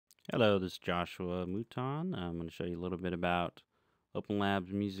Hello, this is Joshua Mouton. I'm going to show you a little bit about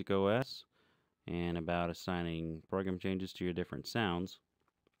OpenLab's Music OS and about assigning program changes to your different sounds.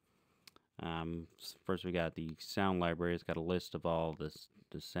 First, we got the sound library. It's got a list of all the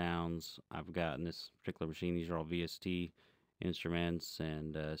sounds I've got in this particular machine. These are all VST instruments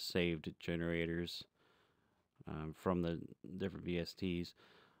and saved generators from the different VSTs.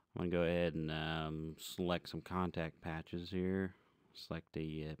 I'm going to go ahead and select some contact patches here. Select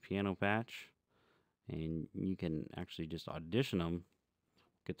a piano patch, and you can actually just audition them,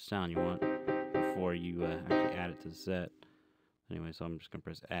 get the sound you want before you actually add it to the set. Anyway, so I'm just going to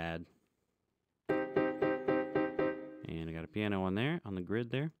press add, and I got a piano on there, on the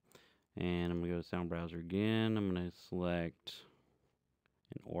grid there, and I'm going to go to sound browser again. I'm going to select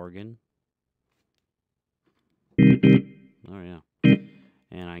an organ. Oh yeah,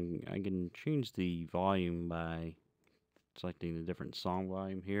 and I can change the volume by selecting the different song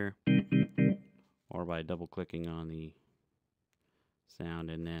volume here, or by double clicking on the sound,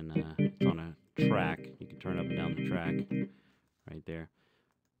 and then it's on a track. You can turn up and down the track right there.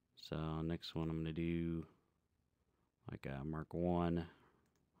 So next one I'm going to do like a Mark 1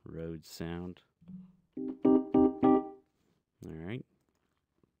 Rhodes sound. Alright.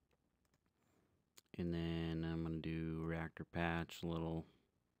 And then I'm going to do Reactor Patch, a little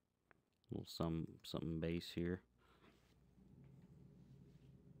something bass here.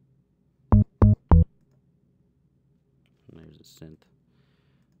 There's a synth.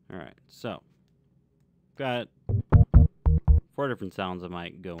 Alright, so got 4 different sounds I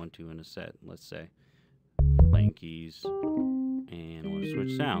might go into in a set, let's say. Blankies, and I want to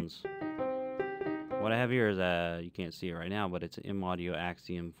switch sounds. What I have here is you can't see it right now, but it's an M Audio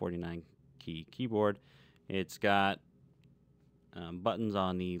Axiom 49 key keyboard. It's got buttons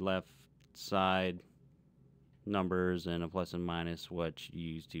on the left side, numbers, and a plus and minus, what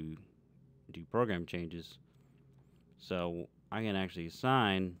you use to do program changes. So I can actually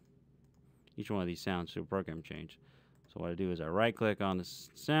assign each one of these sounds to a program change. So what I do is I right click on the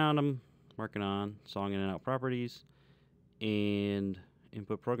sound I'm working on, song in and out properties, and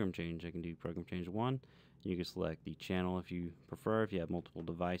input program change. I can do program change 1. You can select the channel if you prefer, if you have multiple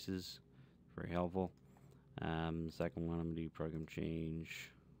devices. Very helpful. The second one I'm going to do program change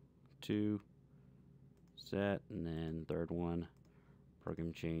 2, set, and then third one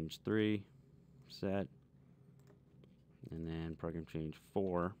program change 3, set, and then program change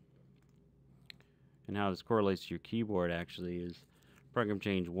 4. And how this correlates to your keyboard actually is program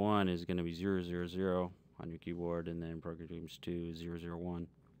change 1 is going to be 000 on your keyboard, and then program change 2 is 001.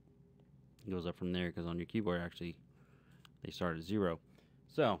 It goes up from there because on your keyboard actually they start at 0.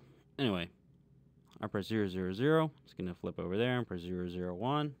 So anyway, I press 000, it's going to flip over there and press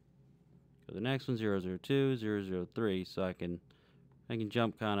 001. Go to the next one, 002, 003, so I can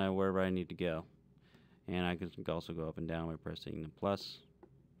jump kind of wherever I need to go. And I can also go up and down by pressing the plus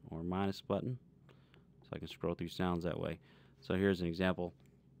or minus button, so I can scroll through sounds that way. So here's an example.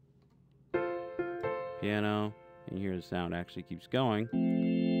 Piano, and here the sound actually keeps going.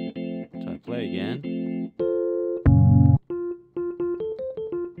 So I play again.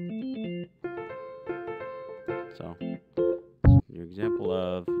 So your example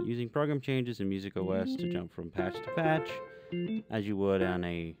of using program changes in Music OS to jump from patch to patch, as you would on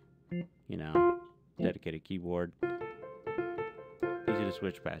a, dedicated keyboard. Easy to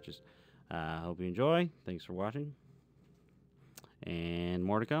switch patches. Hope you enjoy. Thanks for watching, and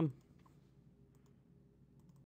more to come.